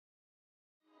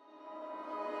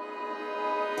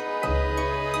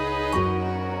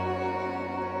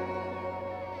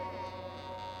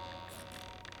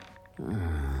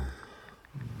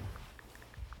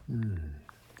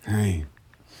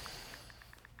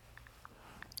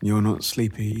You're not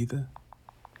sleepy either?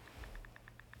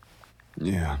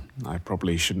 Yeah, I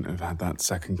probably shouldn't have had that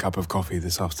second cup of coffee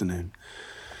this afternoon.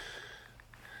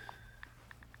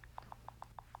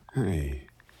 Hey,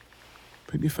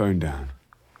 put your phone down.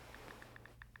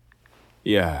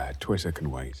 Yeah, Twitter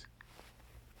can wait.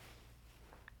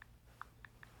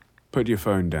 Put your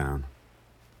phone down.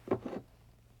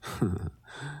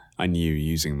 I knew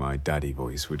using my daddy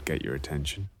voice would get your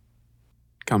attention.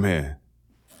 Come here.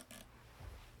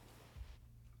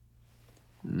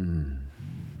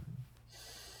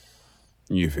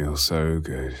 You feel so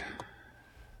good.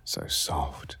 So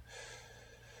soft.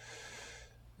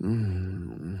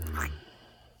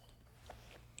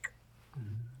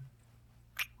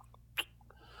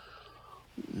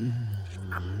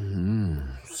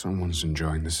 Someone's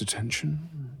enjoying this attention.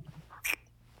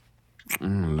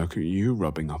 Look at you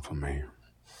rubbing up on me.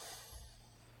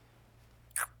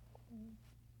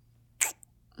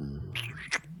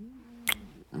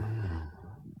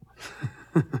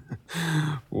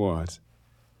 What?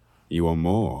 You want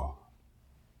more?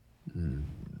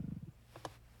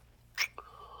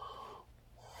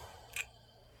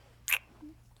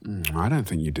 I don't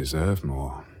think you deserve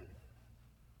more.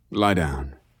 Lie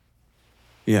down.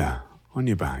 Yeah, on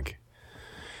your back.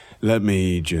 Let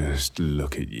me just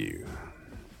look at you.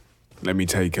 Let me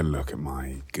take a look at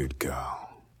my good girl.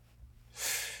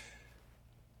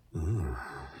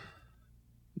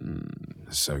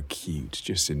 So cute,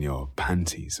 just in your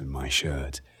panties and my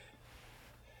shirt.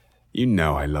 You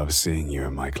know I love seeing you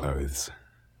in my clothes.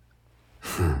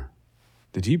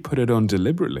 Did you put it on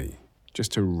deliberately,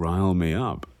 just to rile me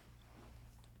up?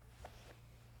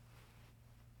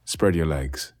 Spread your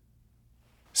legs.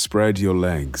 Spread your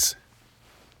legs.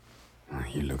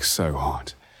 You look so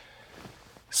hot.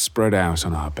 Spread out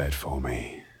on our bed for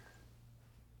me.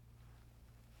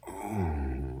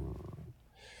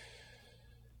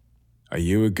 Are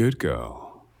you a good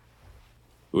girl?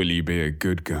 Will you be a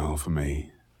good girl for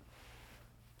me?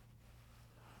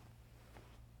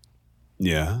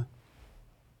 Yeah?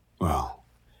 Well,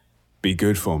 be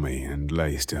good for me and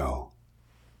lay still.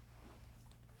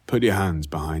 Put your hands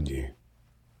behind you.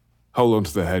 Hold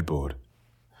onto the headboard.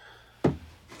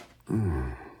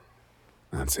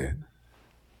 That's it.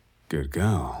 Good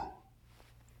girl.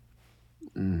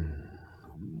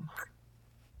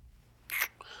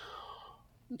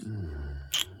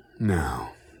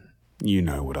 Now, you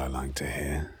know what I like to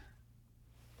hear.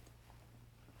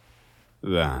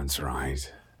 That's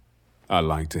right. I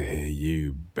like to hear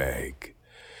you beg.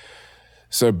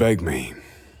 So beg me.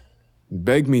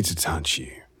 Beg me to touch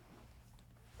you.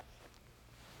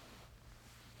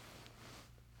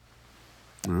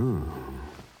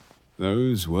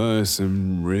 Those were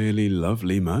some really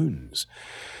lovely moans.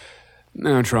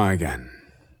 Now try again.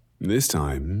 This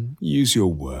time, use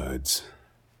your words.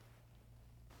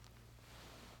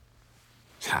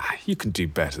 You can do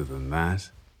better than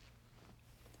that.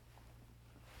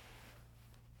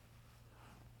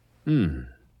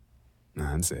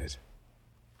 That's it.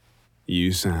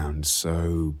 You sound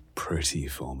so pretty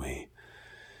for me.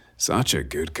 Such a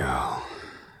good girl.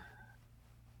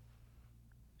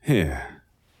 Here,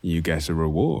 you get a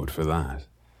reward for that.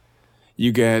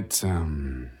 You get,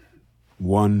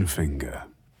 one finger.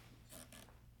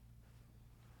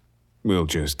 We'll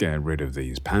just get rid of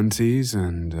these panties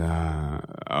and,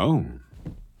 oh,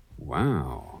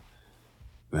 wow.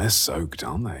 They're soaked,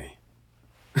 aren't they?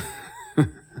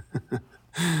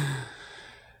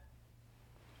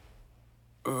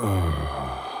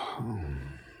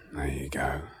 There you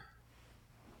go.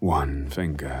 One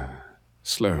finger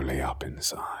slowly up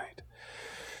inside.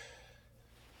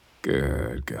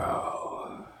 Good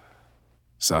girl.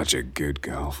 Such a good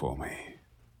girl for me.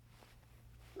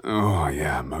 Oh,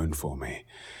 yeah, moan for me.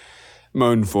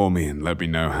 Moan for me and let me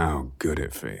know how good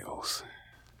it feels.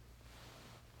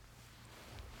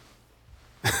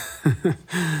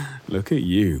 Look at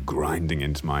you grinding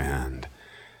into my hand,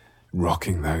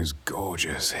 rocking those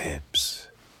gorgeous hips.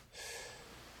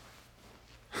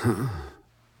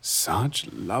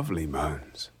 Such lovely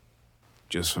moans.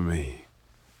 Just for me.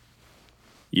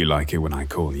 You like it when I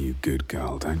call you good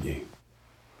girl, don't you?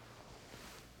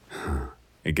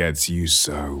 It gets you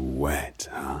so wet,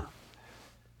 huh?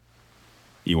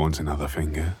 You want another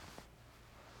finger?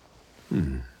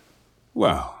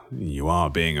 Well, you are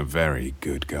being a very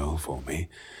good girl for me.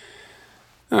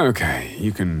 Okay,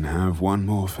 you can have one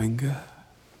more finger.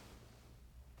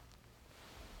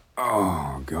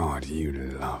 Oh, God, you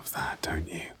love that, don't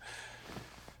you?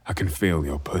 I can feel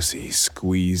your pussy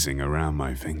squeezing around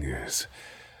my fingers.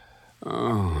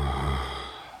 Oh,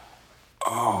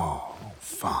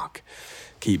 fuck.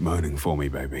 Keep moaning for me,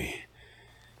 baby.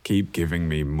 Keep giving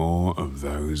me more of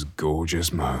those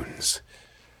gorgeous moans.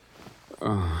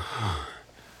 Oh,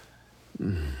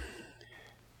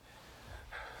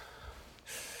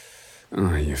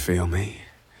 you feel me?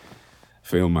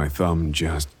 Feel my thumb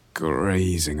just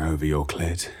grazing over your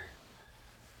clit?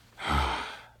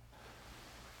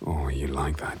 Oh, you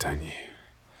like that, don't you?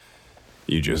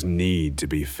 You just need to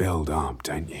be filled up,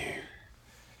 don't you?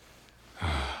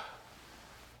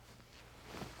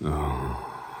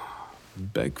 Oh,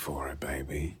 beg for it,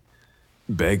 baby.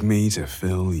 Beg me to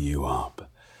fill you up.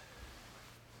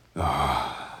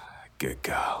 Good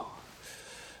girl.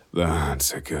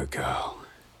 That's a good girl.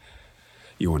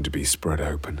 You want to be spread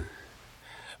open?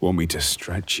 Want me to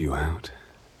stretch you out?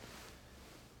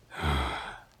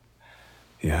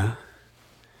 Yeah?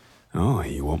 Oh,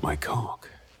 you want my cock?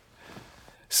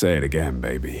 Say it again,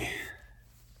 baby.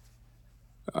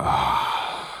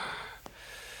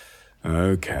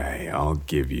 Okay, I'll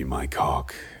give you my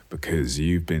cock, because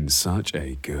you've been such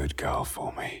a good girl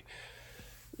for me.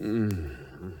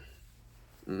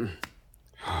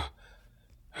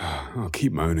 Oh,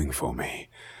 keep moaning for me.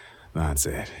 That's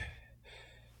it.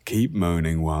 Keep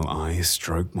moaning while I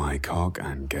stroke my cock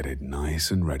and get it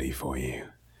nice and ready for you.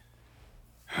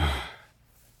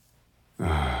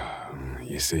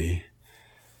 You see?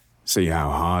 See how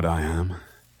hard I am?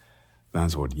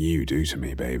 That's what you do to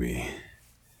me, baby.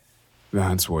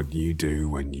 That's what you do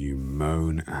when you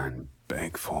moan and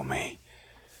beg for me.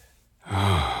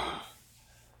 And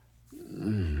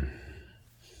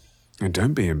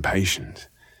don't be impatient.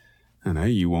 I know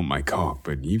you want my cock,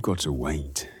 but you've got to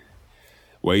wait.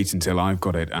 Wait until I've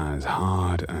got it as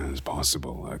hard as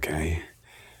possible, okay?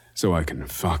 So I can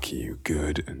fuck you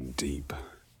good and deep.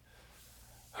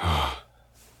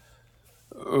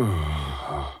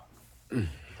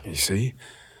 You see?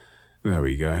 There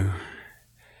we go.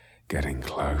 Getting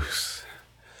close.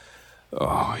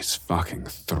 Oh, it's fucking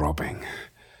throbbing.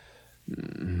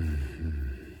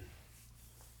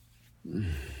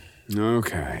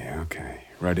 Okay.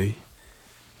 Ready?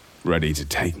 Ready to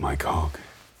take my cock?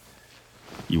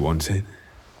 You want it?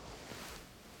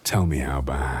 Tell me how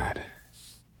bad.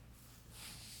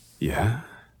 Yeah?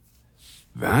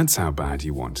 That's how bad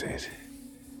you want it.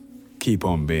 Keep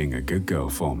on being a good girl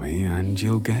for me and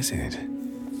you'll get it.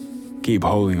 Keep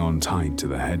holding on tight to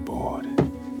the headboard.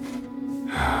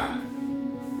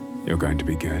 You're going to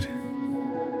be good.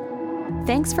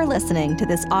 Thanks for listening to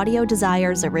this Audio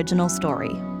Desires original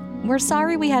story. We're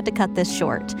sorry we had to cut this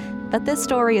short, but this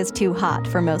story is too hot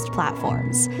for most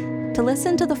platforms. To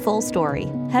listen to the full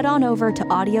story, head on over to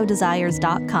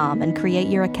audiodesires.com and create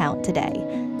your account today.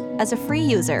 As a free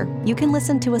user, you can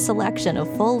listen to a selection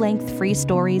of full-length free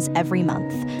stories every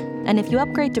month. And if you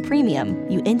upgrade to premium,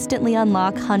 you instantly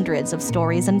unlock hundreds of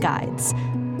stories and guides.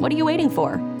 What are you waiting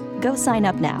for? Go sign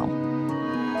up now.